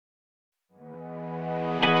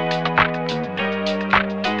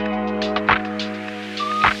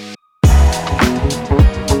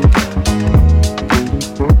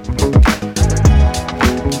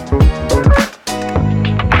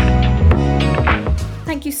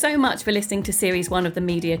Thank you so much for listening to Series 1 of the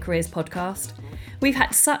Media Careers podcast. We've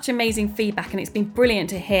had such amazing feedback and it's been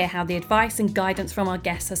brilliant to hear how the advice and guidance from our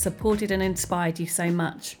guests has supported and inspired you so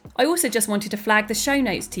much. I also just wanted to flag the show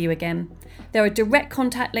notes to you again. There are direct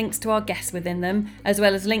contact links to our guests within them, as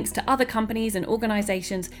well as links to other companies and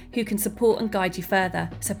organisations who can support and guide you further,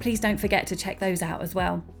 so please don't forget to check those out as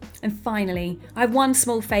well. And finally, I have one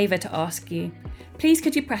small favour to ask you. Please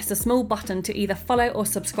could you press the small button to either follow or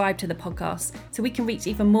subscribe to the podcast so we can reach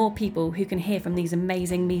even more people who can hear from these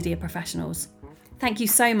amazing media professionals. Thank you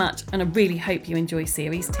so much, and I really hope you enjoy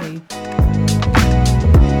Series 2.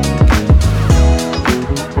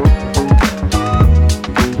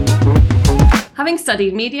 Having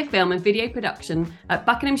studied media, film and video production at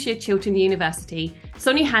Buckinghamshire Chiltern University,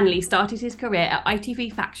 Sonny Hanley started his career at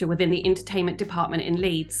ITV Factual within the entertainment department in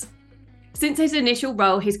Leeds. Since his initial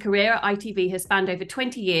role, his career at ITV has spanned over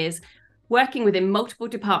 20 years, working within multiple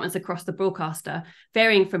departments across the broadcaster,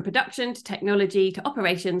 varying from production to technology to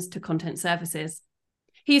operations to content services.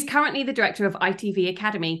 He is currently the director of ITV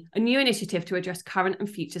Academy, a new initiative to address current and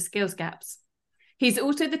future skills gaps. He's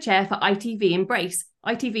also the chair for ITV Embrace,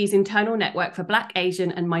 ITV's internal network for Black,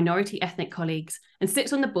 Asian and minority ethnic colleagues, and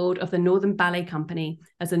sits on the board of the Northern Ballet Company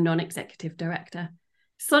as a non-executive director.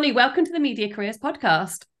 Sonny, welcome to the Media Careers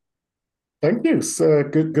podcast. Thank you. It's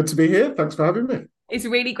good to be here. Thanks for having me. It's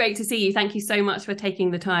really great to see you. Thank you so much for taking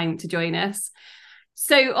the time to join us.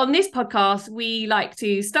 So on this podcast, we like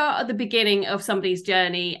to start at the beginning of somebody's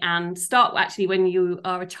journey and start actually when you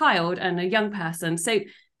are a child and a young person. So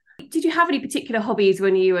did you have any particular hobbies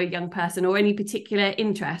when you were a young person or any particular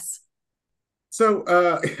interests? So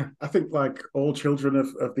I think like all children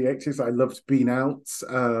of the 80s, I loved being out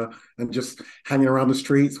and just hanging around the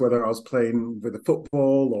streets, whether I was playing with a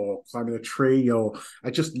football or climbing a tree, or I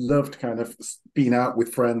just loved kind of being out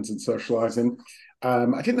with friends and socializing.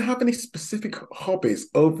 I didn't have any specific hobbies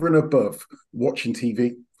over and above watching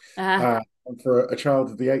TV. And for a child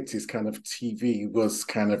of the 80s, kind of TV was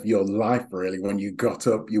kind of your life, really. When you got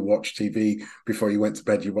up, you watched TV. Before you went to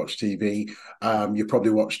bed, you watched TV. You probably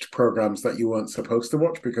watched programs that you weren't supposed to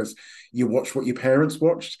watch because you watched what your parents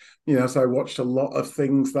watched. You know, so I watched a lot of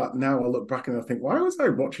things that now I look back and I think, why was I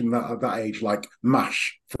watching that at that age? Like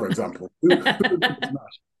MASH, for example. Who MASH?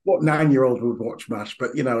 What 9-year-old would watch MASH?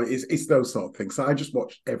 But, you know, it's those sort of things. So I just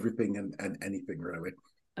watched everything and anything, really.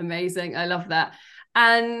 Amazing. I love that.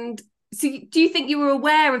 And so do you think you were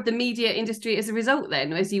aware of the media industry as a result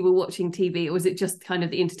then, as you were watching TV, or was it just kind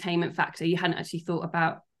of the entertainment factor? You hadn't actually thought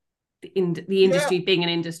about the industry being an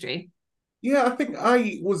industry? Yeah, I think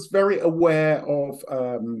I was very aware of,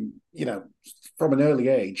 you know, from an early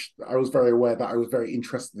age, I was very aware that I was very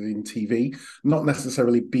interested in TV, not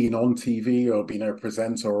necessarily being on TV or being a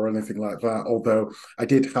presenter or anything like that. Although I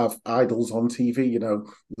did have idols on TV, you know,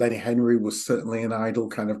 Lenny Henry was certainly an idol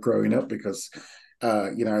kind of growing up because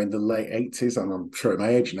you know, in the late 80s, and I'm showing my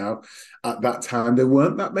age now, at that time, there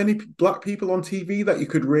weren't that many black people on TV that you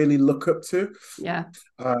could really look up to. Yeah.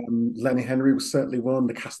 Lenny Henry was certainly one,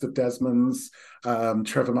 the cast of Desmonds,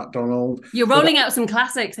 Trevor McDonald. You're rolling out some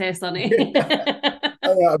classics here, Sonny.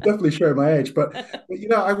 I'm definitely showing my age, but you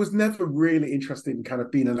know, I was never really interested in kind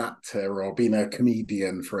of being an actor or being a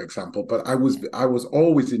comedian, for example. But I was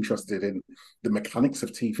always interested in the mechanics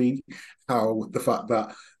of TV, how the fact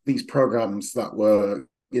that these programs that were,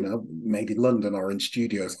 you know, made in London or in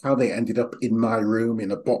studios, how they ended up in my room, in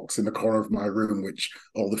a box in the corner of my room, which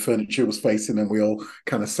all the furniture was facing, and we all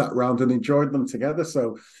kind of sat around and enjoyed them together.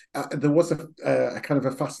 So there was a kind of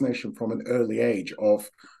a fascination from an early age of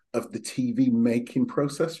the TV making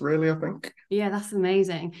process, really, I think. Yeah, that's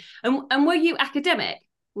amazing. And were you academic?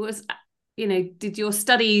 You know, did your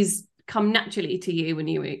studies come naturally to you when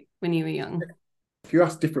you were young? If you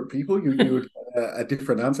ask different people, you would get a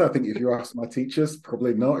different answer. I think if you ask my teachers,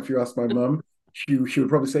 probably not. If you ask my mum, she would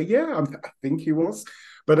probably say, yeah, I think he was.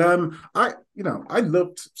 But I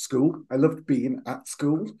loved school. I loved being at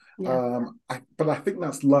school. Yeah. But I think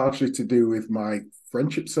that's largely to do with my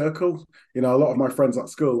friendship circle. You know, a lot of my friends at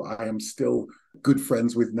school, I am still good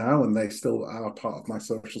friends with now, and they still are part of my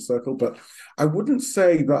social circle. But I wouldn't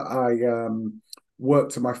say that I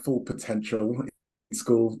worked to my full potential in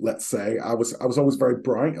school. Let's say I was always very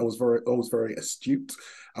bright. I was always very astute.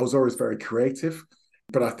 I was always very creative.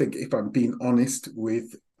 But I think if I'm being honest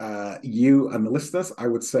with you and the listeners, I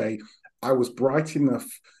would say I was bright enough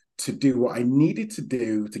to do what I needed to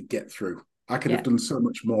do to get through. I could have done so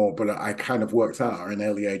much more, but I kind of worked out at an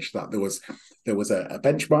early age that there was a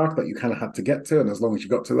benchmark that you kind of had to get to, and as long as you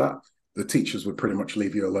got to that, the teachers would pretty much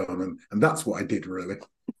leave you alone, and that's what I did, really.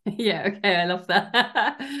 Yeah, okay, I love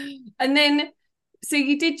that. And then So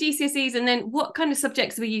you did GCSEs, and then what kind of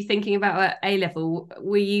subjects were you thinking about at A level?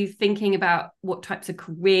 Were you thinking about what types of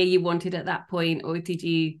career you wanted at that point, or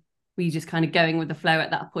were you just kind of going with the flow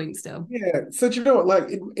at that point still? Yeah. So do you know what?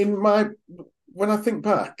 Like in my when I think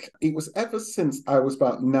back, it was ever since I was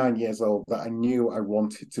about 9 years old that I knew I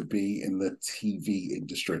wanted to be in the TV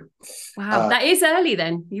industry. Wow, Uh, that is early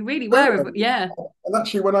then. You really well, were, yeah. and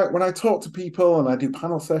actually, when I talk to people and I do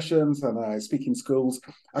panel sessions and I speak in schools,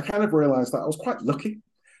 I kind of realised that I was quite lucky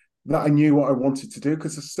that I knew what I wanted to do,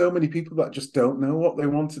 because there's so many people that just don't know what they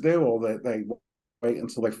want to do, or they wait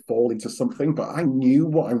until they fall into something. But I knew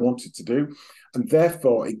what I wanted to do, and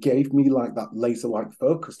therefore it gave me like that laser-like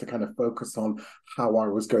focus to kind of focus on how I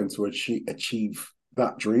was going to achieve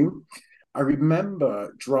that dream. I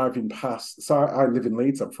remember driving past. So I live in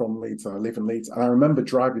Leeds. I'm from Leeds. And I live in Leeds, and I remember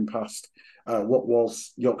driving past what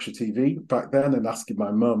was Yorkshire TV back then, and asking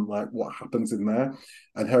my mum like what happens in there,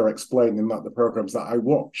 and her explaining that the programs that I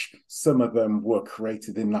watch, some of them were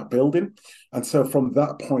created in that building. And so from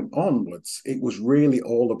that point onwards, it was really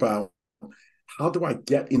all about, how do I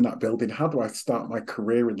get in that building? How do I start my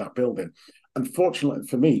career in that building? Unfortunately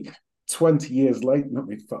for me, 20 years later, not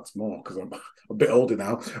maybe that's more because I'm a bit older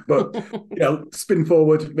now, but spin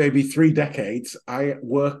forward maybe 3 decades, I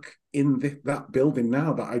work in that building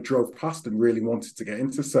now that I drove past and really wanted to get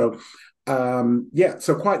into. So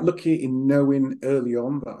so quite lucky in knowing early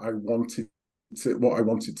on that I wanted what I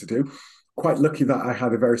wanted to do. Quite lucky that I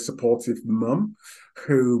had a very supportive mum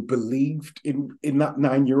who believed in that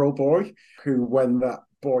 9-year-old boy, who, when that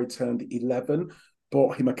boy turned 11,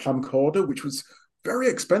 bought him a camcorder, which was very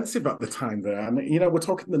expensive at the time there. And, we're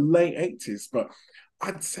talking the late 80s, but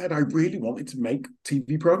I'd said I really wanted to make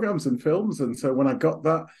TV programs and films. And so when I got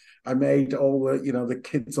that, I made all the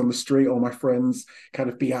kids on the street, all my friends kind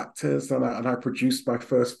of be actors. And I produced my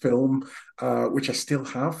first film, which I still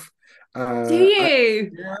have. Do I,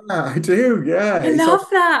 you? yeah, I do. Yeah. I It's love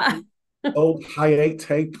that. old high 8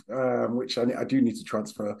 tape, which I do need to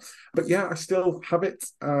transfer. But yeah, I still have it.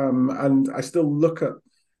 And I still look at,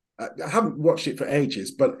 I haven't watched it for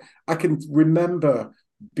ages, but I can remember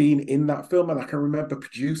being in that film, and I can remember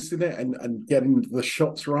producing it and getting the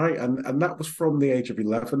shots right. And that was from the age of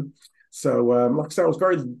 11. So, like I said, I was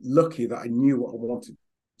very lucky that I knew what I wanted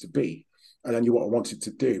to be, and I knew what I wanted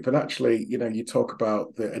to do. But actually, you talk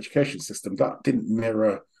about the education system, that didn't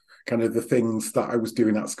mirror kind of the things that I was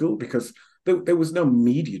doing at school, because there was no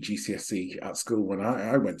media GCSE at school when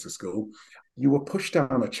I went to school. You were pushed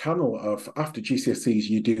down a channel of, after GCSEs,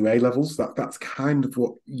 you do A levels. That's kind of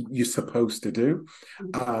what you're supposed to do.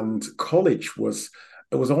 And college was,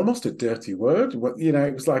 it was almost a dirty word.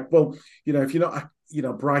 It was like, well, if you're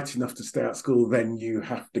not bright enough to stay at school, then you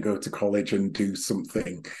have to go to college and do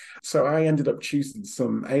something. So I ended up choosing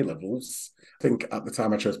some A levels. I think at the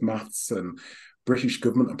time I chose maths, and British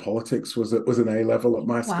government and politics was an A level at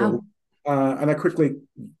my Wow. school. And I quickly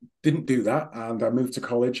didn't do that, and I moved to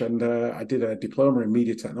college, and I did a diploma in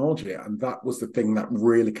media technology, and that was the thing that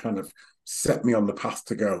really kind of set me on the path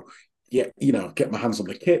to go, get my hands on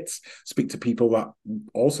the kits, speak to people that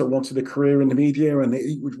also wanted a career in the media, and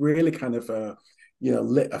it would really kind of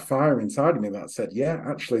lit a fire inside of me that said, yeah,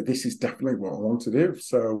 actually, this is definitely what I want to do.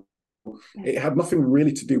 So it had nothing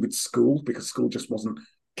really to do with school, because school just wasn't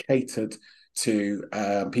catered to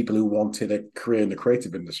people who wanted a career in the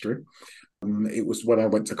creative industry. It was when I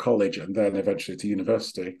went to college and then eventually to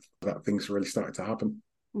university that things really started to happen.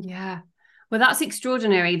 Yeah. Well, that's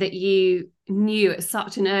extraordinary that you knew at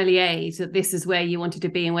such an early age that this is where you wanted to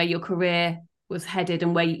be and where your career was headed,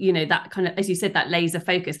 and where, that kind of, as you said, that laser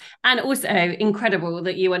focus. And also incredible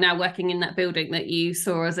that you are now working in that building that you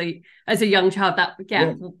saw as a young child.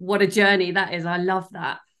 What a journey that is. I love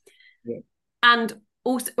that. Yeah. And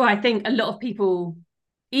also, I think a lot of people,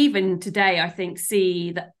 even today, I think,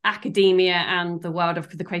 see that academia and the world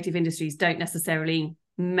of the creative industries don't necessarily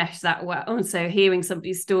mesh that well. And so hearing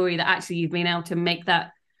somebody's story that actually you've been able to make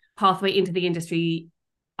that pathway into the industry,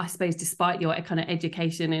 I suppose, despite your kind of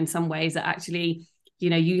education in some ways, that actually,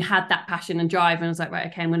 you had that passion and drive, and I was like, right,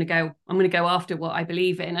 okay, I'm going to go after what I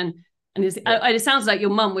believe in. And it sounds like your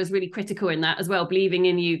mum was really critical in that as well, believing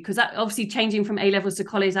in you, because that obviously changing from A levels to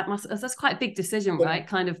college, that's quite a big decision, right?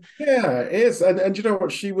 Kind of. Yeah, it is. And you know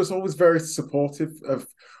what? She was always very supportive of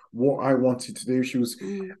what I wanted to do.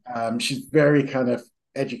 She's very kind of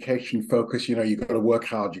education focused. You've got to work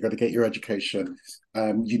hard, you've got to get your education.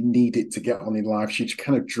 You need it to get on in life. She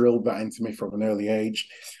kind of drilled that into me from an early age.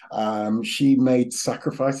 She made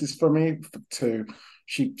sacrifices for me to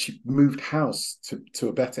she moved house to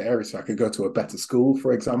a better area so I could go to a better school,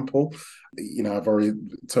 for example. I've already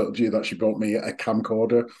told you that she bought me a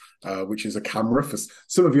camcorder, which is a camera. For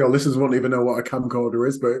some of your listeners won't even know what a camcorder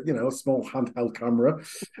is, but a small handheld camera.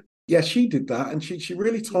 Yeah, she did that, and she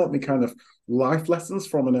really taught me kind of life lessons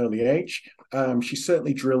from an early age. She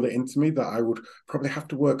certainly drilled it into me that I would probably have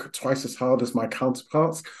to work twice as hard as my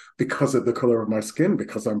counterparts because of the color of my skin,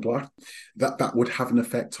 because I'm black. That would have an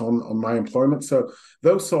effect on my employment. So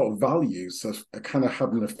those sort of values have kind of had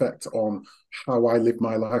an effect on how I live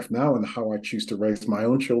my life now and how I choose to raise my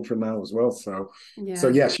own children now as well. So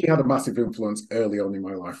yeah, she had a massive influence early on in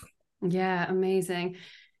my life. Yeah, amazing.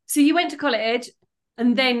 So you went to college.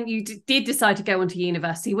 And then you did decide to go on to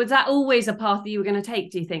university. Was that always a path that you were going to take,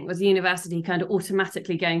 do you think? Was university kind of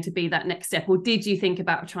automatically going to be that next step? Or did you think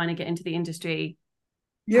about trying to get into the industry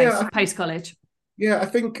post-college? Yeah, I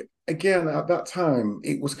think, again, at that time,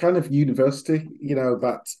 it was kind of university,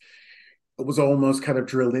 that was almost kind of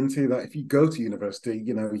drilled into that if you go to university,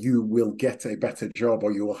 you will get a better job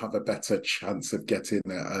or you will have a better chance of getting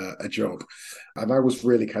a job. And I was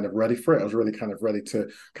really kind of ready for it. I was really kind of ready to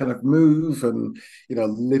kind of move and,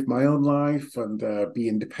 live my own life and be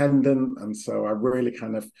independent. And so I really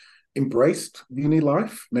kind of embraced uni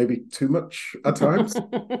life, maybe too much at times.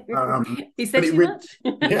 You said too much?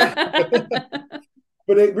 Yeah.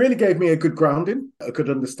 But it really gave me a good grounding, a good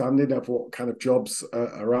understanding of what kind of jobs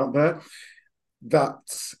are out there. That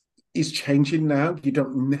is changing now. You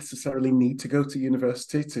don't necessarily need to go to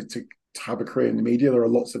university to have a career in the media. There are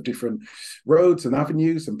lots of different roads and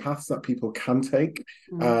avenues and paths that people can take.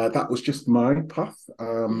 That was just my path.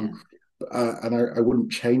 And I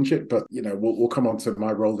wouldn't change it, but we'll come on to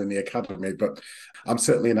my role in the academy. But I'm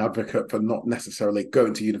certainly an advocate for not necessarily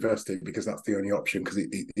going to university because that's the only option, because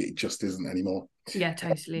it just isn't anymore. Yeah,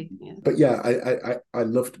 totally. Yeah. But yeah, I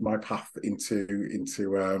loved my path into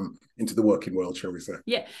the working world, shall we say?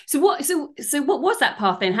 Yeah. So what was that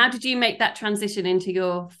path then? How did you make that transition into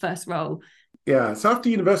your first role? Yeah. So after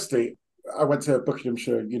university, I went to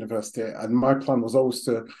Buckinghamshire University, and my plan was always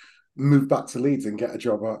to move back to Leeds and get a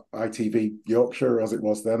job at ITV Yorkshire, as it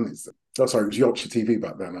was then. It was Yorkshire TV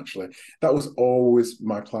back then, actually. That was always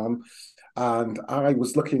my plan. And I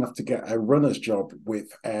was lucky enough to get a runner's job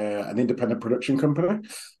with an independent production company.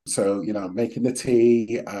 So, making the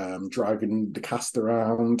tea, driving the cast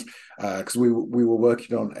around, because we were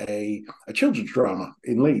working on a children's drama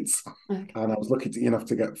in Leeds. Okay. And I was lucky enough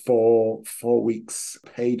to get four weeks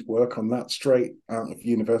paid work on that straight out of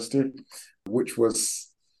university, which was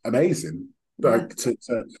amazing. Yeah.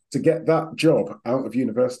 To get that job out of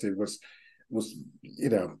university was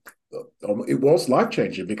it was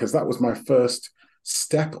life-changing, because that was my first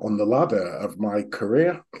step on the ladder of my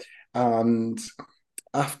career. And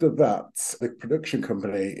after that, the production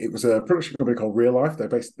company, it was a production company called Real Life.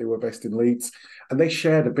 They were based in Leeds, and they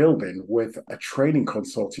shared a building with a training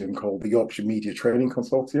consortium called the Yorkshire Media Training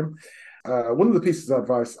Consortium. One of the pieces of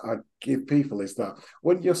advice I give people is that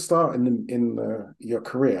when you're starting in your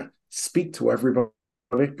career, speak to everybody,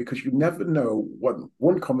 because you never know what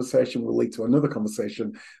one conversation will lead to another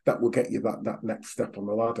conversation that will get you that next step on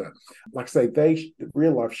the ladder. Like I say,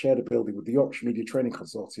 Real Life shared a building with the Yorkshire Media Training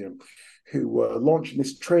Consortium, who were launching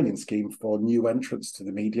this training scheme for new entrants to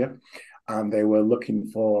the media, and they were looking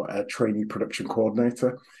for a trainee production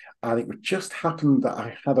coordinator. And it just happened that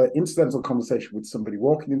I had an incidental conversation with somebody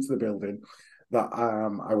walking into the building, that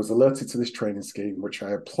I was alerted to this training scheme, which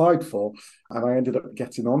I applied for, and I ended up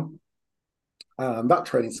getting on. That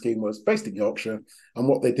training scheme was based in Yorkshire, and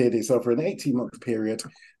what they did is, over an 18-month period,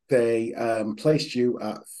 they placed you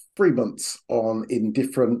at 3 months in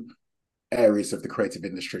different areas of the creative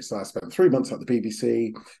industry. So I spent 3 months at the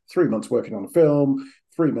BBC, 3 months working on a film,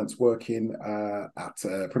 3 months working at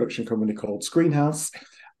a production company called Screenhouse.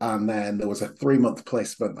 And then there was a 3-month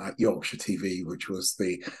placement at Yorkshire TV, which was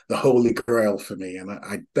the holy grail for me. And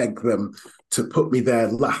I begged them to put me there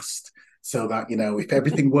last, so that, if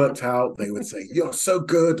everything worked out, they would say, "You're so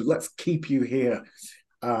good, let's keep you here."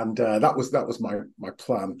 And that was my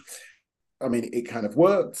plan. I mean, it kind of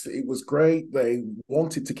worked. It was great. They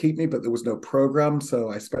wanted to keep me, but there was no program. So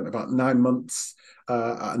I spent about 9 months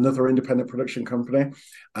at another independent production company.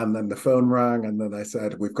 And then the phone rang, and then they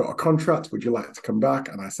said, "We've got a contract. Would you like to come back?"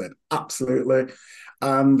 And I said, "Absolutely."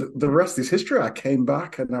 And the rest is history. I came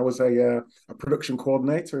back, and I was a production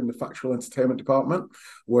coordinator in the factual entertainment department,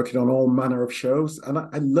 working on all manner of shows. And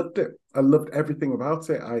I loved it. I loved everything about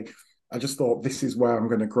it. I just thought, this is where I'm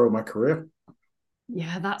going to grow my career.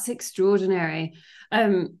 Yeah, that's extraordinary.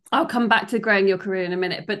 I'll come back to growing your career in a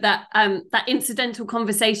minute, but that incidental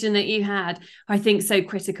conversation that you had, I think, so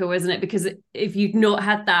critical, isn't it? Because if you'd not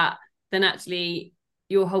had that, then actually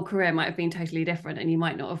your whole career might have been totally different and you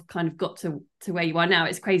might not have kind of got to where you are now.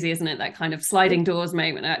 It's crazy, isn't it? That kind of sliding doors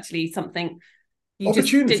moment, actually something you just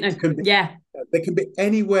Opportunities didn't know. they can be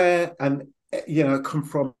anywhere, and come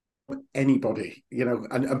from anybody,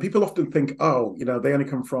 and people often think, oh, they only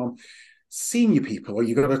come from senior people, or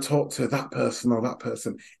you got to talk to that person or that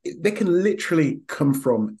person. They can literally come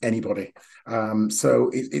from anybody. So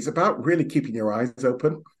it's about really keeping your eyes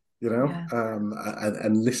open,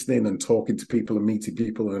 and listening and talking to people and meeting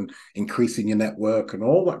people and increasing your network and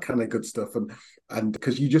all that kind of good stuff. And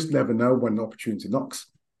because you just never know when the opportunity knocks.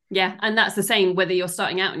 Yeah, and that's the same whether you're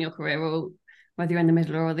starting out in your career or whether you're in the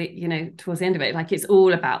middle or towards the end of it. Like, it's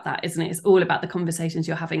all about that, isn't it? It's all about the conversations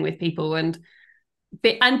you're having with people and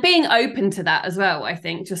being open to that as well. I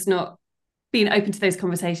think just not being open to those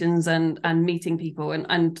conversations and meeting people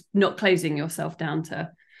and not closing yourself down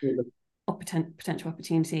to potential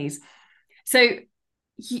opportunities. So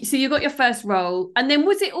you got your first role, and then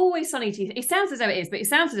was it always Sonny to you? It sounds as though it is, but it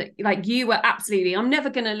sounds like you were absolutely, I'm never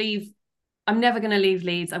going to leave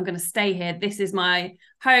Leeds. I'm going to stay here. This is my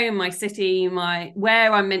home, my city,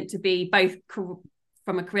 where I'm meant to be, both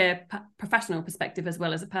from a career professional perspective as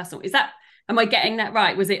well as a personal. Am I getting that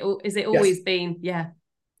right? Is it always Yes. been? Yeah.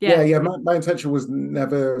 My intention was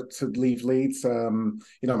never to leave Leeds.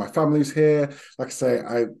 My family's here. Like I say,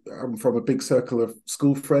 I'm from a big circle of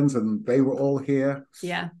school friends, and they were all here.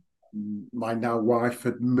 Yeah. My now wife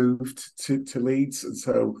had moved to Leeds, and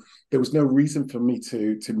so there was no reason for me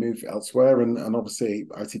to move elsewhere. And obviously,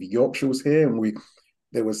 ITV Yorkshire was here, and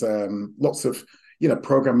there was lots of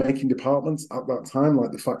program making departments at that time,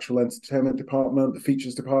 like the factual entertainment department, the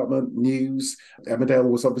features department, news. Emmerdale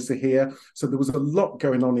was obviously here, so there was a lot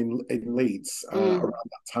going on in Leeds around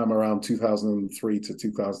that time, around 2003 to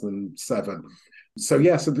 2007. So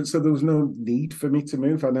there was no need for me to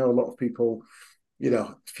move. I know a lot of people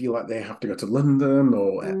feel like they have to go to London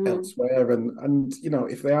or elsewhere. And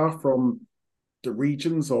if they are from the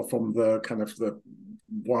regions or from the kind of the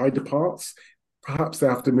wider parts, perhaps they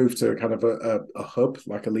have to move to kind of a hub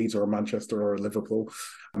like a Leeds or a Manchester or a Liverpool.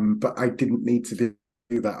 But I didn't need to do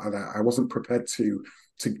that. And I wasn't prepared to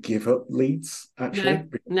give up Leeds, actually.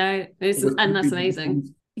 No, and that's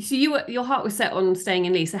amazing. So your heart was set on staying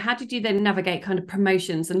in Leeds. So how did you then navigate kind of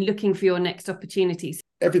promotions and looking for your next opportunities?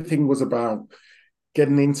 Everything was about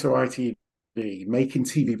getting into ITV, making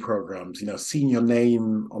TV programs, seeing your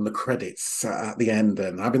name on the credits at the end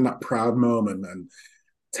and having that proud moment and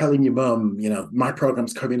telling your mum, my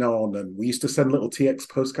program's coming on. And we used to send little TX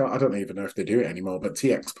postcards. I don't even know if they do it anymore, but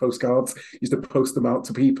TX postcards, used to post them out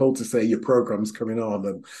to people to say your program's coming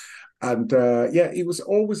on. And it was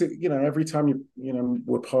always, every time you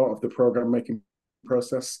were part of the program making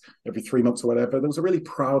process, every 3 months or whatever, there was a really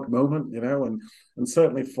proud moment, and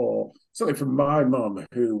certainly for my mum,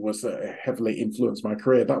 who was heavily influenced my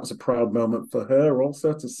career, that was a proud moment for her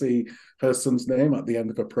also, to see her son's name at the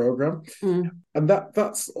end of a program. And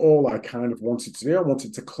that's all I kind of wanted to do. I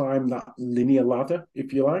wanted to climb that linear ladder,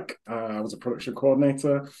 if you like. I was a production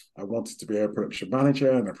coordinator. I wanted to be a production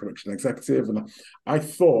manager and a production executive, and I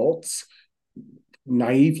thought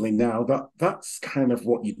naively now that's kind of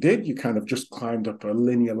what you did. You kind of just climbed up a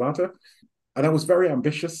linear ladder. And I was very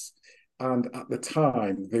ambitious. And at the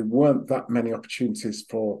time, there weren't that many opportunities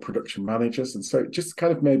for production managers. And so it just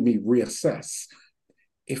kind of made me reassess,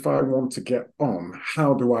 if I want to get on,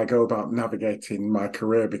 how do I go about navigating my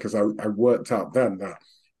career? Because I worked out then that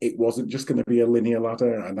it wasn't just going to be a linear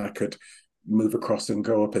ladder, and I could move across and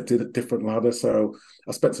go up a different ladder. So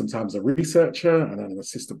I spent some time as a researcher and then an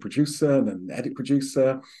assistant producer and an edit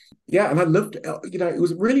producer. Yeah, and I loved it. It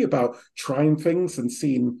was really about trying things and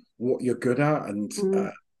seeing what you're good at.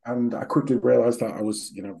 And I quickly realized that I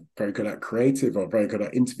was, very good at creative, or very good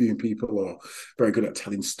at interviewing people, or very good at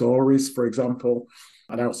telling stories, for example.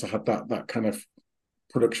 And I also had that kind of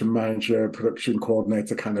production manager, production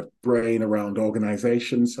coordinator kind of brain around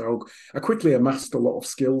organization. So I quickly amassed a lot of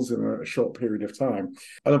skills in a short period of time.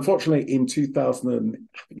 And unfortunately, in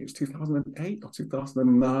 2008 or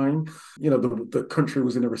 2009, the country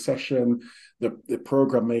was in a recession. The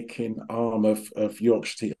program making arm of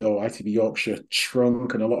Yorkshire or ITV Yorkshire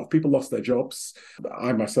shrunk, and a lot of people lost their jobs.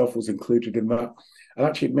 I myself was included in that. And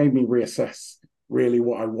actually, it made me reassess really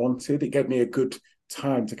what I wanted. It gave me a good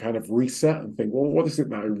time to kind of reset and think, well, what is it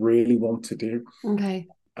that I really want to do? Okay.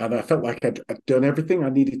 And I felt like I'd done everything I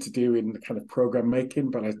needed to do in the kind of program making,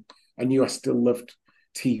 but I knew I still loved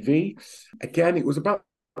TV. Again, it was about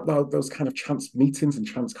those kind of chance meetings and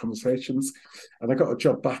chance conversations. And I got a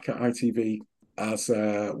job back at ITV as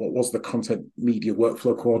what was the content media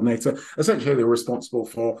workflow coordinator. Essentially, they were responsible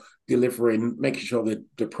for making sure that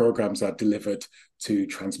the programs are delivered to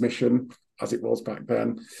transmission as it was back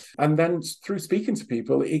then. And then through speaking to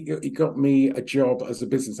people, it got me a job as a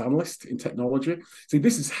business analyst in technology. See,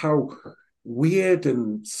 this is how weird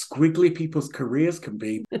and squiggly people's careers can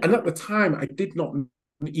be. And at the time, I did not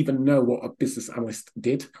even know what a business analyst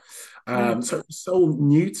did. So it was so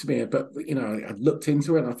new to me, but I looked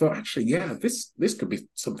into it and I thought, actually, yeah, this could be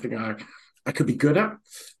something I could be good at.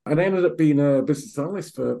 And I ended up being a business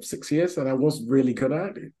analyst for 6 years, and I was really good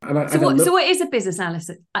at it. So what is a business analyst,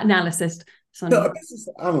 Sonny? So a business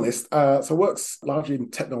analyst so works largely in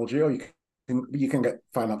technology, or you can get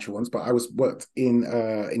financial ones, but I worked in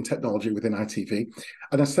technology within ITV,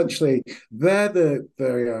 and essentially they're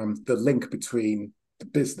the link between the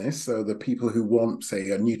business, so the people who want, say,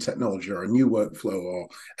 a new technology or a new workflow or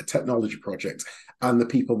a technology project, and the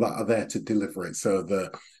people that are there to deliver it. So the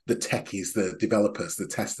techies, the developers, the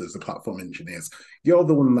testers, the platform engineers. You're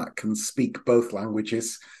the one that can speak both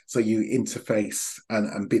languages, so you interface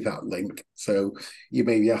and be that link. So you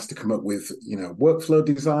may be asked to come up with, workflow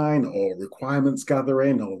design or requirements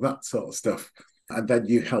gathering or that sort of stuff. And then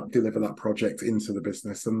you help deliver that project into the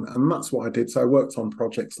business. And that's what I did. So I worked on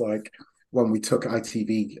projects like when we took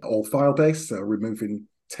ITV all file-based, so removing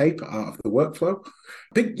tape out of the workflow.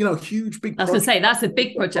 Big, huge, big I was going to say, that's a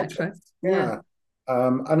big project, right? Yeah.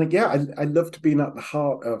 I loved being at the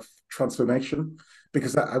heart of transformation,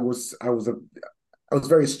 because I was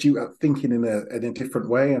very astute at thinking in a different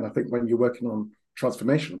way. And I think when you're working on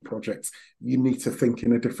transformation projects, you need to think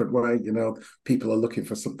in a different way. People are looking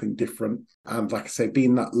for something different. And like I say,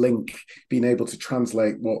 being that link, being able to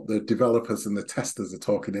translate what the developers and the testers are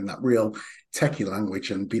talking in that real techie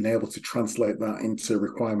language and being able to translate that into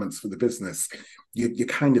requirements for the business, you're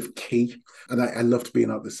kind of key. And I loved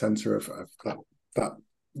being at the center of that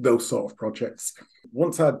those sort of projects.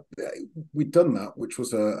 Once we'd done that, which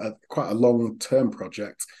was quite a long-term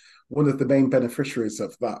project, one of the main beneficiaries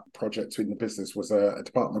of that project in the business was a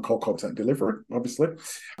department called Content Delivery, obviously.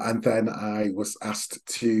 And then I was asked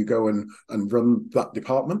to go and run that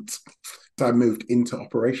department. So I moved into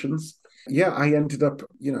operations. Yeah, I ended up,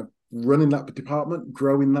 running that department,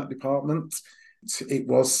 growing that department. It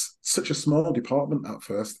was such a small department at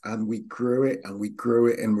first, and we grew it and we grew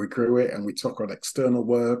it and we grew it, and we took on external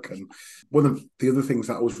work. And one of the other things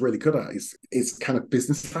that I was really good at is kind of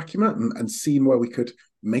business acumen and seeing where we could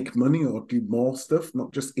make money or do more stuff,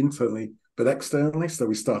 not just internally, but externally. So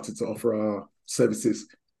we started to offer our services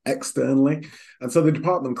externally. And so the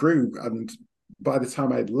department grew. And by the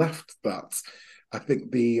time I had left that, I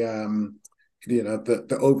think the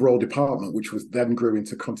overall department, which was then grew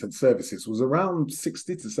into content services, was around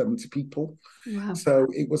 60 to 70 people. Wow. So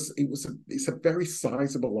it's a very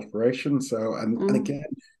sizable operation. So, and again,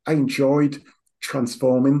 I enjoyed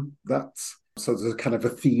transforming that. So there's a kind of a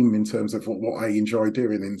theme in terms of what I enjoy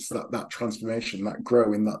doing is that transformation, that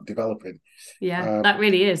growing, that developing. Yeah, that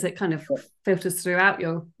really is. It kind of filters throughout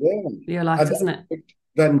your life, doesn't it? It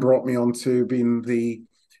then brought me on to being the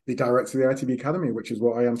director of the ITV Academy, which is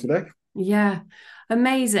what I am today. Yeah,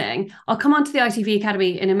 amazing. I'll come on to the ITV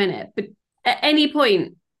Academy in a minute, but at any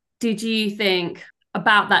point, did you think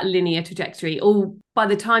about that linear trajectory, or by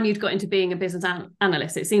the time you'd got into being a business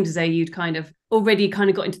analyst, it seemed as though you'd already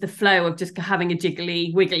got into the flow of just having a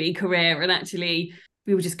jiggly, wiggly career, and actually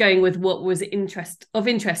we were just going with what was of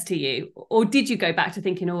interest to you? Or did you go back to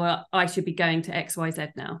thinking, oh, I should be going to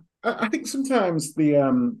XYZ now? I think sometimes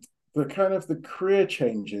the kind of the career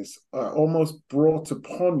changes are almost brought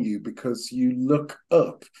upon you because you look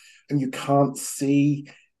up and you can't see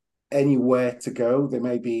anywhere to go. There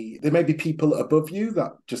may be people above you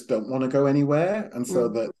that just don't want to go anywhere, and so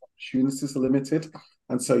the opportunities are limited.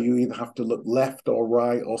 And so you either have to look left or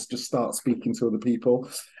right, or just start speaking to other people.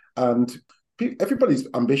 And everybody's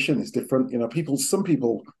ambition is different. Some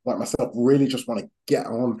people like myself really just want to get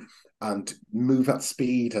on and move at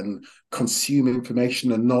speed and consume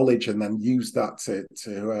information and knowledge, and then use that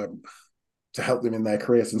to help them in their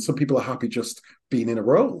careers. And some people are happy just being in a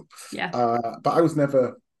role. Yeah. But I was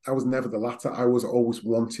never the latter. I was always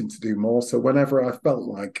wanting to do more. So whenever I felt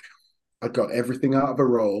like I got everything out of a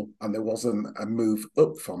role and there wasn't a move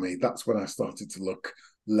up for me, that's when I started to look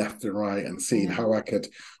left and right and seeing how I could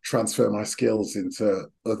transfer my skills into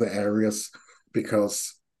other areas,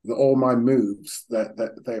 because all my moves that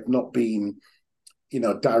they've not been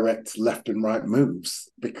direct left and right moves,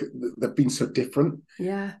 because they've been so different.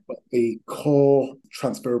 Yeah. But the core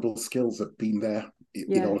transferable skills have been there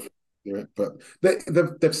in order to do it. But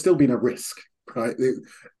they've still been a risk, right?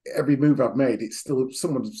 Every move I've made, it's still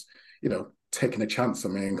someone's taken a chance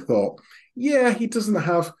on me and thought, yeah, he doesn't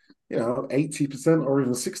have 80% or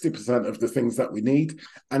even 60% of the things that we need,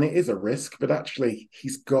 and it is a risk, but actually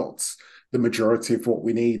he's got the majority of what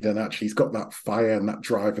we need. And actually, he's got that fire and that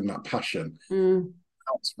drive and that passion.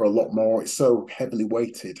 Counts for a lot more. It's so heavily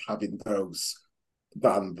weighted having those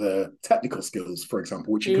than the technical skills, for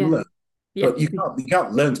example, which you can learn. But you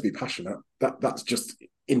can't learn to be passionate. That's just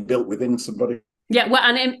inbuilt within somebody. Yeah, well,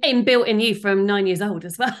 and inbuilt in you from 9 years old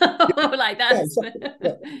as well. Like that's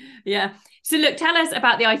yeah. So look, tell us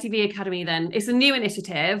about the ITV Academy then. It's a new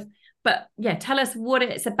initiative, but yeah, tell us what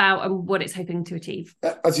it's about and what it's hoping to achieve.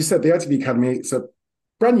 As you said, the ITV Academy, it's a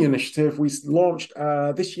brand new initiative. We launched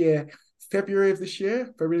this year, February the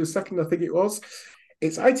 2nd, I think it was.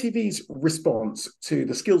 It's ITV's response to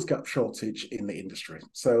the skills gap shortage in the industry.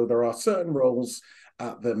 So there are certain roles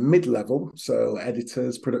at the mid-level, so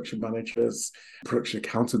editors, production managers, production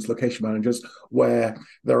accountants, location managers, where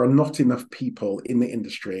there are not enough people in the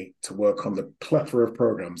industry to work on the plethora of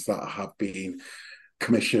programs that have been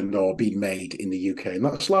commissioned or been made in the UK. And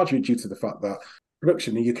that's largely due to the fact that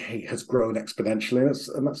production in the UK has grown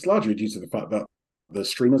exponentially. And that's largely due to the fact that the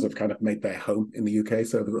streamers have kind of made their home in the UK.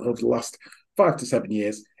 So over the last 5 to 7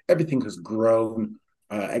 years, everything has grown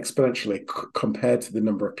exponentially compared to the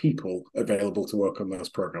number of people available to work on those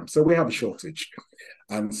programs. So we have a shortage.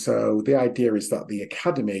 And so the idea is that the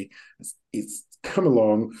Academy is come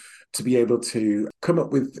along to be able to come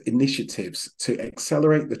up with initiatives to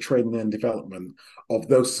accelerate the training and development of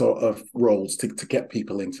those sort of roles to get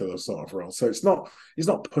people into those sort of roles. So it's not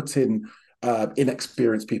putting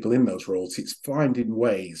inexperienced people in those roles. It's finding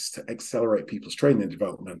ways to accelerate people's training and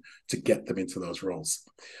development to get them into those roles.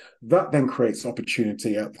 That then creates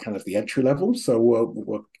opportunity at kind of the entry level. So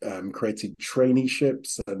we're creating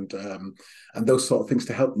traineeships and those sort of things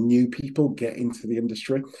to help new people get into the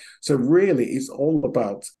industry. So really, it's all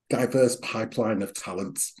about diverse pipeline of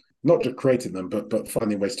talents. Not just creating them, but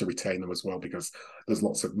finding ways to retain them as well, because there's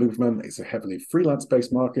lots of movement. It's a heavily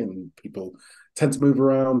freelance-based market, and people tend to move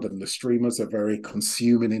around, and the streamers are very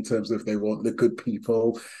consuming in terms of they want the good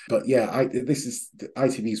people. But yeah, this is the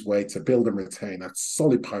ITV's way to build and retain a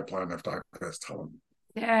solid pipeline of diverse talent.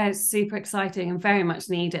 Yeah, it's super exciting and very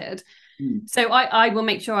much needed. So I will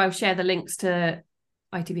make sure I'll share the links to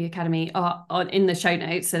ITV Academy in the show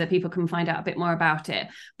notes so that people can find out a bit more about it.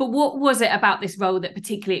 But what was it about this role that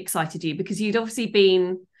particularly excited you? Because you'd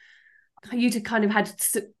kind of had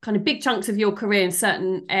kind of big chunks of your career in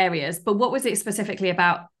certain areas, but what was it specifically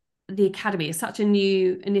about the Academy? It's such a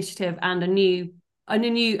new initiative and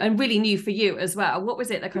really new for you as well. What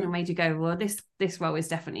was it that kind of made you go, well, this role is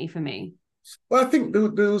definitely for me? Well, I think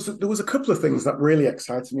there was a couple of things that really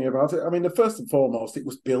excited me about it. I mean, the first and foremost, it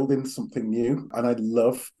was building something new, and I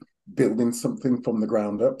love building something from the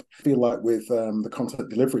ground up. I feel like with the content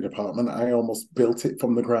delivery department, I almost built it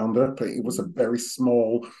from the ground up. It was a very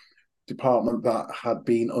small department that had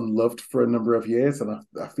been unloved for a number of years, and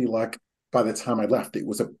I feel like by the time I left, it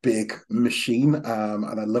was a big machine,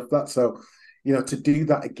 and I love that. So, to do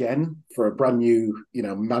that again for a brand new,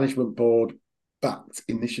 management board backed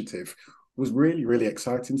initiative was really, really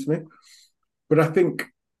exciting to me. But I think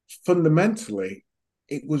fundamentally,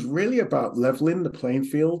 it was really about leveling the playing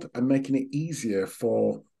field and making it easier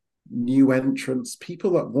for new entrants,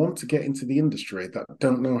 people that want to get into the industry that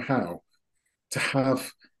don't know how, to have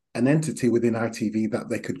an entity within ITV that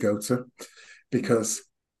they could go to. Because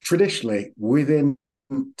traditionally, within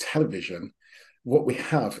television, what we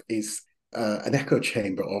have is an echo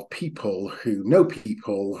chamber of people who know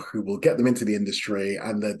people who will get them into the industry,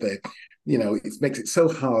 and it makes it so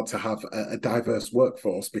hard to have a diverse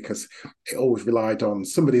workforce because it always relied on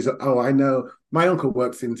somebody's, I know my uncle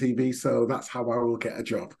works in TV, so that's how I will get a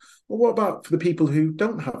job. Well, what about for the people who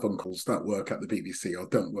don't have uncles that work at the BBC or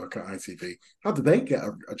don't work at ITV? How do they get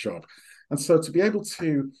a job? And so to be able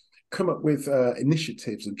to come up with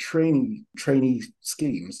initiatives and trainee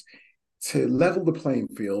schemes to level the playing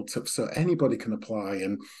field so anybody can apply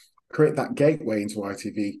and create that gateway into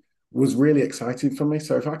ITV was really exciting for me.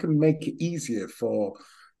 So if I can make it easier for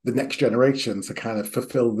the next generation to kind of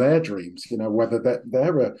fulfill their dreams, whether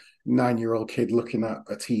they're a 9-year-old kid looking at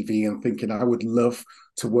a TV and thinking, I would love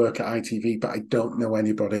to work at ITV, but I don't know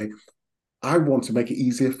anybody. I want to make it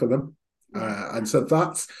easier for them. And so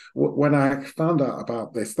that's when I found out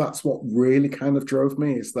about this, that's what really kind of drove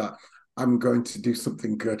me, is that I'm going to do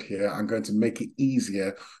something good here. I'm going to make it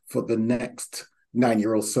easier for the next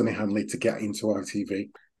 9-year-old Sonny Hanley to get into ITV.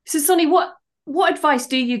 So, Sonny, what advice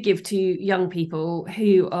do you give to young people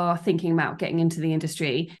who are thinking about getting into the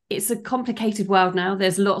industry? It's a complicated world now.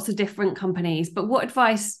 There's lots of different companies, but what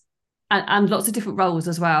advice, and lots of different roles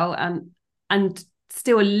as well, and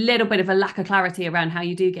still a little bit of a lack of clarity around how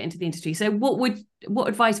you do get into the industry. So what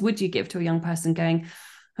advice would you give to a young person going,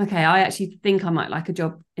 okay, I actually think I might like a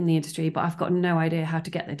job in the industry, but I've got no idea how to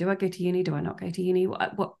get there. Do I go to uni? Do I not go to uni?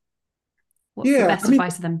 What's the Yeah, best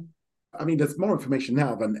advice for them? there's more information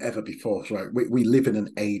now than ever before, right? We live in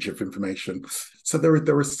an age of information. So there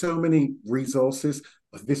are so many resources.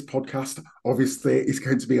 This podcast, obviously, is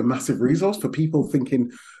going to be a massive resource for people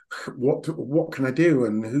thinking, what can I do?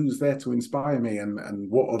 And who's there to inspire me?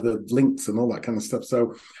 And what are the links and all that kind of stuff.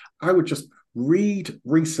 So I would just read,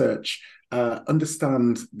 research,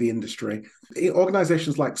 understand the industry.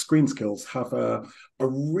 Organizations like Screen Skills have a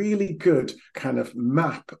really good kind of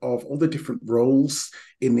map of all the different roles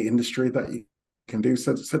in the industry that you can do.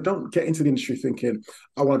 So don't get into the industry thinking,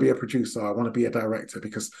 I want to be a producer, I want to be a director,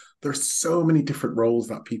 because there's so many different roles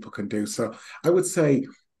that people can do. So I would say,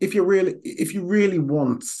 if you really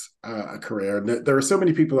want a career, and there are so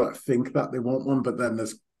many people that think that they want one, but then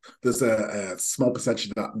there's a small percentage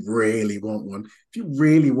that really want one. If you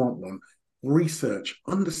really want one, research,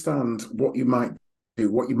 understand what you might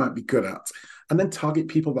do, what you might be good at, and then target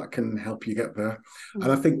people that can help you get there. Mm-hmm.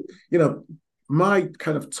 And I think, my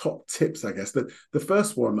kind of top tips, I guess, that the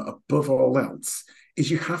first one above all else is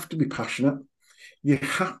you have to be passionate. You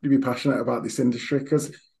have to be passionate about this industry,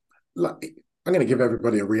 because I'm going to give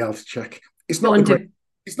everybody a reality check. It's not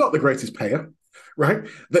the greatest payer, right?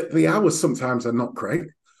 The hours sometimes are not great,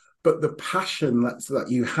 but the passion that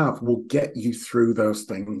you have will get you through those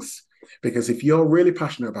things. Because if you're really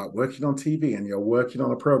passionate about working on TV and you're working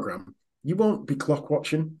on a program, you won't be clock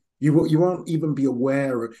watching. You won't even be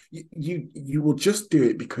aware of you will just do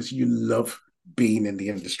it because you love being in the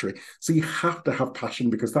industry. So you have to have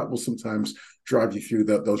passion, because that will sometimes drive you through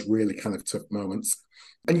those really kind of tough moments.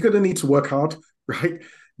 And you're going to need to work hard, right?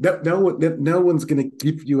 No one's going to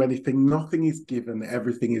give you anything. Nothing is given.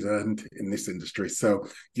 Everything is earned in this industry. So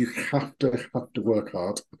you have to work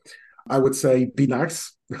hard. I would say be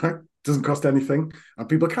nice, right? Doesn't cost anything. And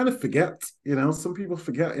people kind of forget, some people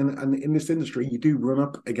forget. And in this industry, you do run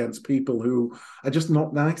up against people who are just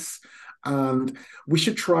not nice. And we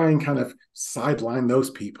should try and kind of sideline those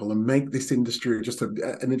people and make this industry just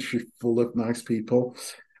an industry full of nice people.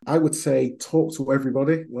 I would say talk to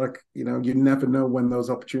everybody. You never know when those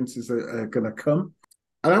opportunities are going to come.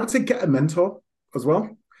 And I would say get a mentor as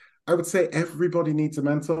well. I would say everybody needs a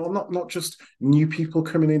mentor, not just new people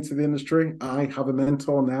coming into the industry. I have a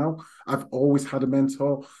mentor now. I've always had a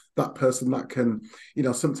mentor, that person that can,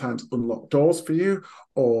 sometimes unlock doors for you,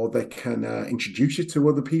 or they can introduce you to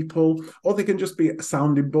other people, or they can just be a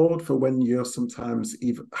sounding board for when you're sometimes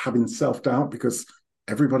even having self-doubt, because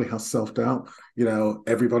everybody has self-doubt.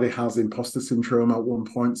 Everybody has imposter syndrome at one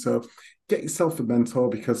point. So get yourself a mentor,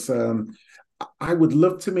 because I would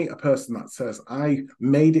love to meet a person that says, I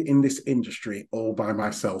made it in this industry all by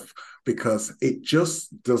myself, because it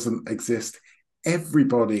just doesn't exist.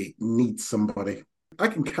 Everybody needs somebody. I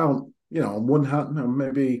can count, on one hand,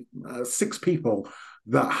 maybe 6 people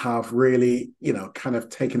that have really, kind of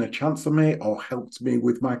taken a chance on me or helped me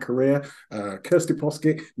with my career. Kirsty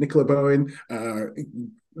Poskett, Nicola Bowen,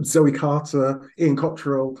 Zoe Carter, Ian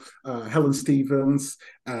Cottrell, Helen Stevens,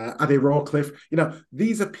 Ade Rawcliffe.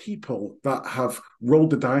 These are people that have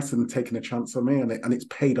rolled the dice and taken a chance on me, and it's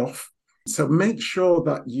paid off. So make sure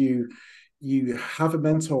that you have a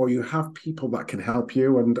mentor, you have people that can help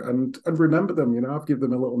you, and remember them. I've given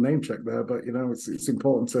them a little name check there, but it's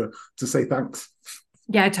important to say thanks.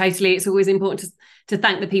 Yeah, totally. It's always important to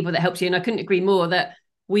thank the people that helped you, and I couldn't agree more that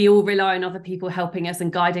we all rely on other people helping us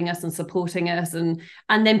and guiding us and supporting us, and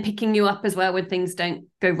then picking you up as well when things don't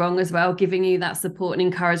go wrong as well, giving you that support and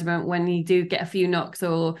encouragement when you do get a few knocks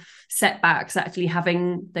or setbacks. Actually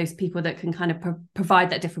having those people that can kind of provide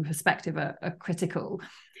that different perspective are critical.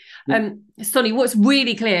 Sonny, what's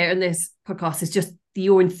really clear in this podcast is just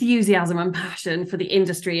your enthusiasm and passion for the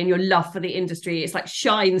industry and your love for the industry. It's like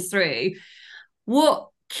shines through.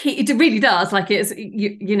 It really does. Like it's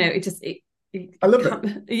I love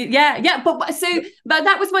it. Yeah. But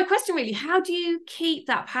that was my question really. How do you keep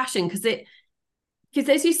that passion? Because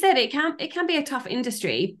as you said, it can be a tough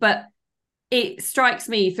industry, but it strikes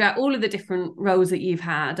me throughout all of the different roles that you've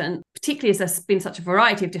had, and particularly as there's been such a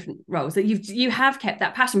variety of different roles, that you have kept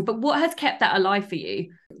that passion. But what has kept that alive for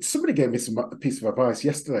you? Somebody gave me a piece of advice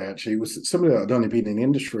yesterday, actually. It was somebody that had only been in the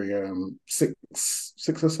industry 6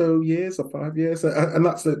 or so years or 5 years. And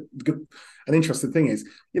that's an interesting thing is,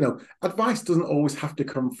 advice doesn't always have to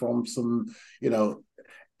come from some,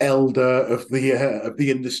 elder of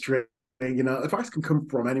the industry. advice can come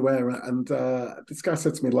from anywhere. And this guy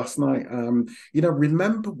said to me last night,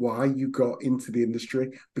 remember why you got into the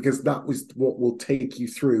industry, because that was what will take you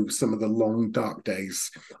through some of the long, dark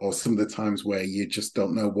days, or some of the times where you just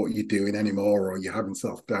don't know what you're doing anymore, or you're having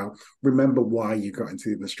self-doubt. Remember why you got into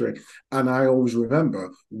the industry. And I always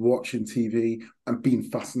remember watching TV and being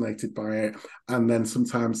fascinated by it. And then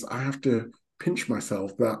sometimes I have to pinch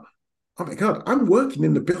myself that, oh my God, I'm working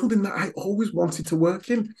in the building that I always wanted to work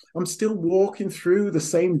in. I'm still walking through the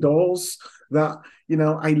same doors that,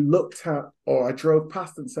 I looked at, or I drove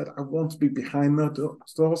past and said, I want to be behind the door.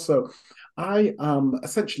 So I am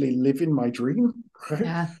essentially living my dream, right?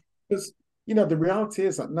 Yeah. Because, the reality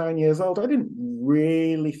is, at 9 years old, I didn't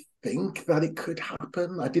really think that it could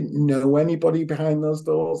happen. I didn't know anybody behind those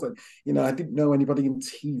doors. And, I didn't know anybody in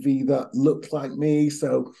TV that looked like me.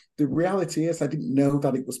 So the reality is, I didn't know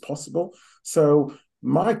that it was possible. So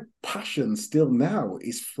my passion still now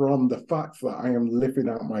is from the fact that I am living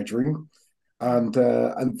out my dream. And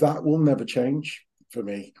that will never change for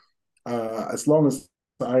me. As long as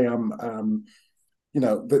I am,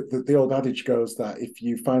 the old adage goes that if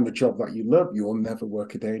you find a job that you love, you will never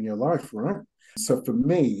work a day in your life, right? So for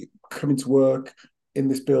me, coming to work in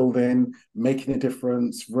this building, making a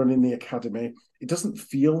difference, running the academy, it doesn't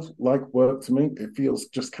feel like work to me. It feels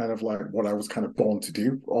just kind of like what I was kind of born to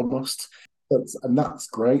do, almost. And that's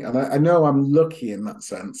great. And I know I'm lucky in that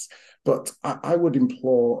sense, but I would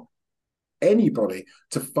implore anybody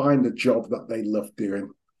to find a job that they love doing,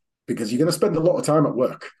 because you're going to spend a lot of time at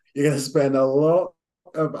work. You're going to spend a lot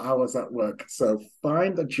of hours at work. So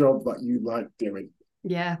find a job that you like doing.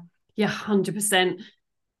 Yeah, 100%.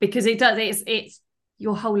 Because it does, it's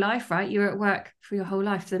your whole life, right? You're at work for your whole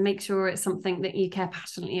life. So make sure it's something that you care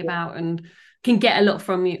passionately about and can get a lot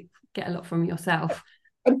from yourself.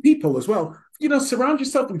 And people as well. Surround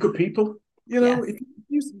yourself with good people. If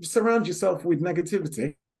you surround yourself with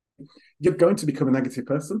negativity, you're going to become a negative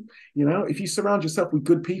person. If you surround yourself with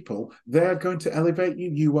good people, they're going to elevate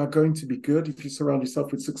you. You are going to be good. If you surround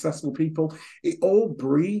yourself with successful people, it all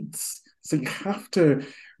breeds. So you have to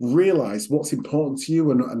realize what's important to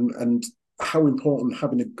you, and how important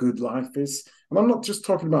having a good life is. And I'm not just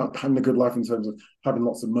talking about having a good life in terms of having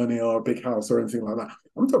lots of money or a big house or anything like that.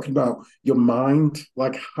 I'm talking about your mind,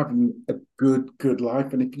 like having a good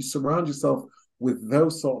life. And if you surround yourself with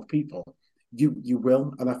those sort of people, you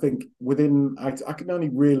will. And I think I can only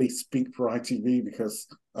really speak for ITV, because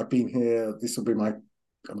I've been here,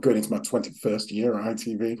 I'm going into my 21st year at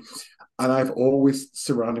ITV, and I've always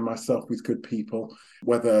surrounded myself with good people,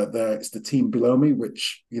 whether it's the team below me,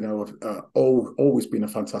 which, have always been a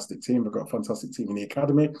fantastic team. I've got a fantastic team in the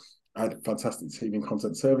academy. I had a fantastic team in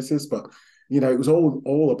content services, but, it was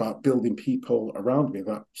all about building people around me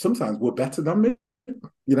that sometimes were better than me,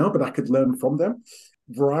 but I could learn from them.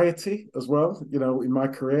 Variety as well. In my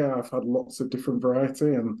career, I've had lots of different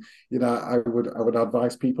variety, and I would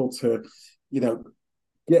advise people to,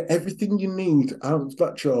 get everything you need out of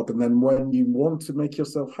that job, and then when you want to make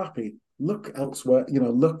yourself happy, look elsewhere.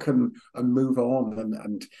 Look and move on,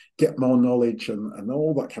 and get more knowledge and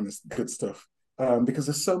all that kind of good stuff. Because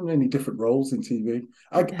there's so many different roles in TV.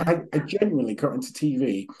 I genuinely got into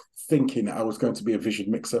TV thinking I was going to be a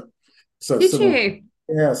vision mixer. So Did you?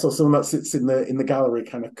 Yeah, so someone that sits in the gallery,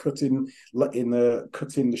 kind of cutting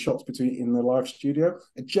the shots in the live studio.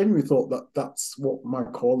 I genuinely thought that that's what my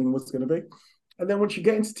calling was going to be. And then once you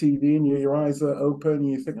get into TV and your eyes are open, and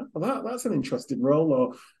you think, oh, that's an interesting role,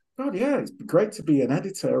 or God, yeah, it's great to be an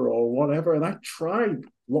editor or whatever. And I tried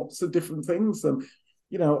lots of different things, and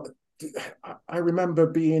I remember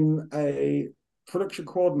being a production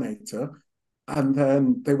coordinator, and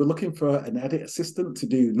then they were looking for an edit assistant to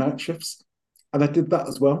do night shifts. And I did that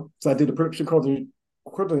as well. So I did a production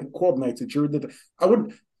coordinator during the day.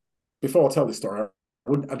 Before I tell this story, I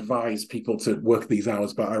wouldn't advise people to work these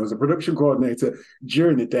hours, but I was a production coordinator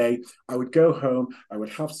during the day. I would go home, I would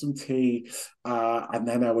have some tea, and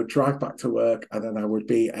then I would drive back to work, and then I would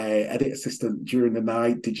be an edit assistant during the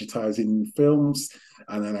night, digitizing films,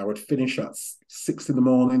 and then I would finish at 6 in the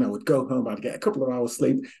morning. I would go home, I'd get a couple of hours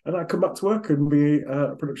sleep, and I'd come back to work and be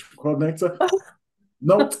a production coordinator.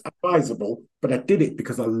 Not advisable, but I did it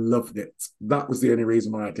because I loved it. That was the only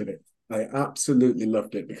reason why I did it. I absolutely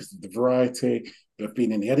loved it because of the variety of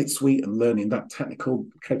being in the edit suite and learning that technical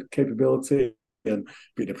capability, and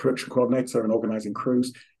being a production coordinator and organizing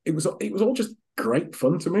crews. It was all just great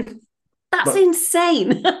fun to me. That's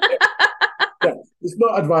insane. Yeah, it's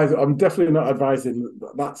not advising. I'm definitely not advising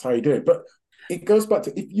that's how you do it. But it goes back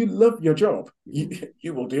to, if you love your job,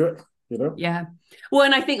 you will do it. Yeah. Well,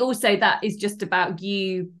 and I think also that is just about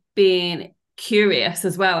you being curious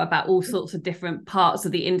as well about all sorts of different parts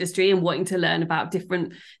of the industry and wanting to learn about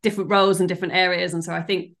different roles and different areas. And so I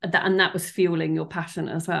think that was fueling your passion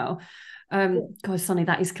as well. God, Sonny,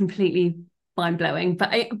 that is completely mind-blowing,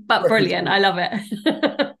 but brilliant. I love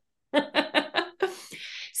it.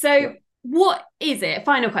 So what is it,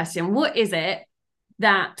 final question, what is it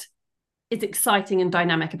that is exciting and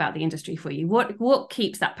dynamic about the industry for you? What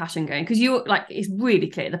keeps that passion going? Because you're like, it's really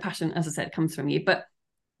clear the passion, as I said, comes from you, but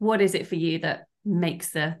what is it for you that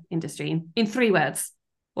makes the industry in 3 words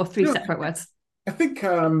or 3 separate words? I think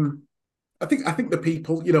the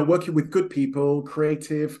people, you know, working with good people,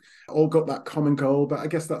 creative, all got that common goal. But I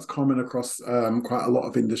guess that's common across quite a lot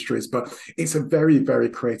of industries. But it's a very, very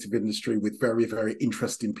creative industry with very, very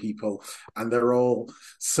interesting people. And they're all,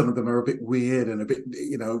 some of them are a bit weird and a bit,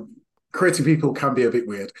 you know, creative people can be a bit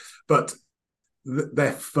weird, but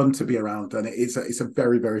they're fun to be around, and it's a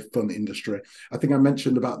very, very fun industry. I think I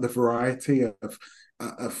mentioned about the variety of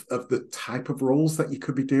the type of roles that you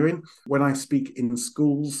could be doing. When I speak in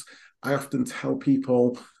schools, I often tell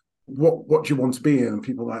people, what do you want to be in? And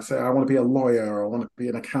people might say, I want to be a lawyer, or I want to be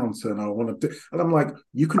an accountant, or I want to do, and I'm like,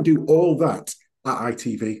 you can do all that at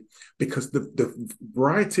ITV, because the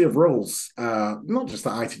variety of roles, not just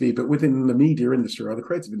at ITV, but within the media industry or the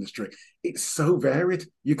creative industry, it's so varied.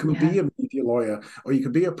 You can be a media lawyer, or you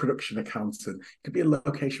could be a production accountant, you could be a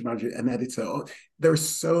location manager, an editor. There are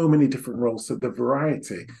so many different roles. So the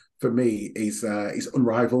variety for me is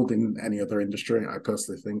unrivaled in any other industry, I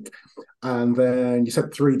personally think. And then you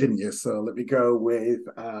said 3, didn't you? So let me go with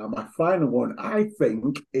my final one. I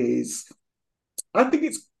think it's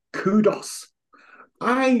kudos.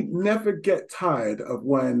 I never get tired of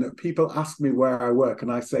when people ask me where I work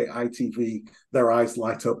and I say ITV, their eyes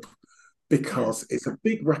light up, because it's a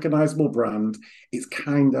big recognizable brand. It's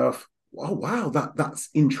kind of, oh, wow, that's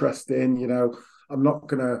interesting. You know, I'm not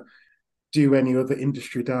going to do any other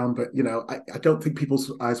industry down, but, you know, I don't think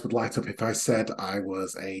people's eyes would light up if I said I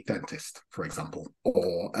was a dentist, for example,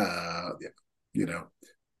 or, you know,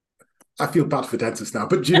 I feel bad for dentists now,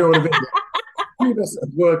 but do you know what I mean? Of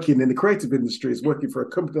working in the creative industry is working for a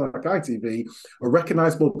company like ITV, a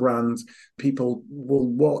recognizable brand. People will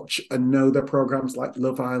watch and know their programs like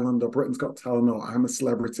Love Island or Britain's Got Talent or I'm a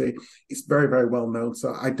Celebrity. It's very, very well known.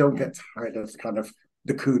 So I don't get tired of kind of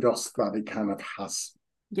the kudos that it kind of has.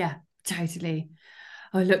 Yeah, totally.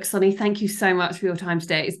 Oh, look, Sonny, thank you so much for your time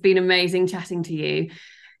today. It's been amazing chatting to you.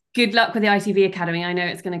 Good luck with the ITV Academy. I know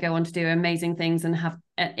it's going to go on to do amazing things and have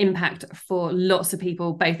an impact for lots of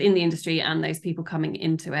people, both in the industry and those people coming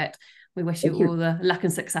into it. We wish you all the luck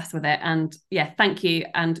and success with it. And yeah, thank you.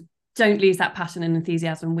 And don't lose that passion and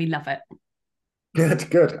enthusiasm. We love it.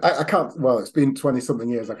 Good. I can't, well, it's been 20 something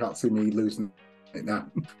years. I can't see me losing it now.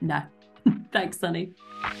 No. Thanks, Sonny.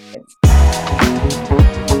 Thanks.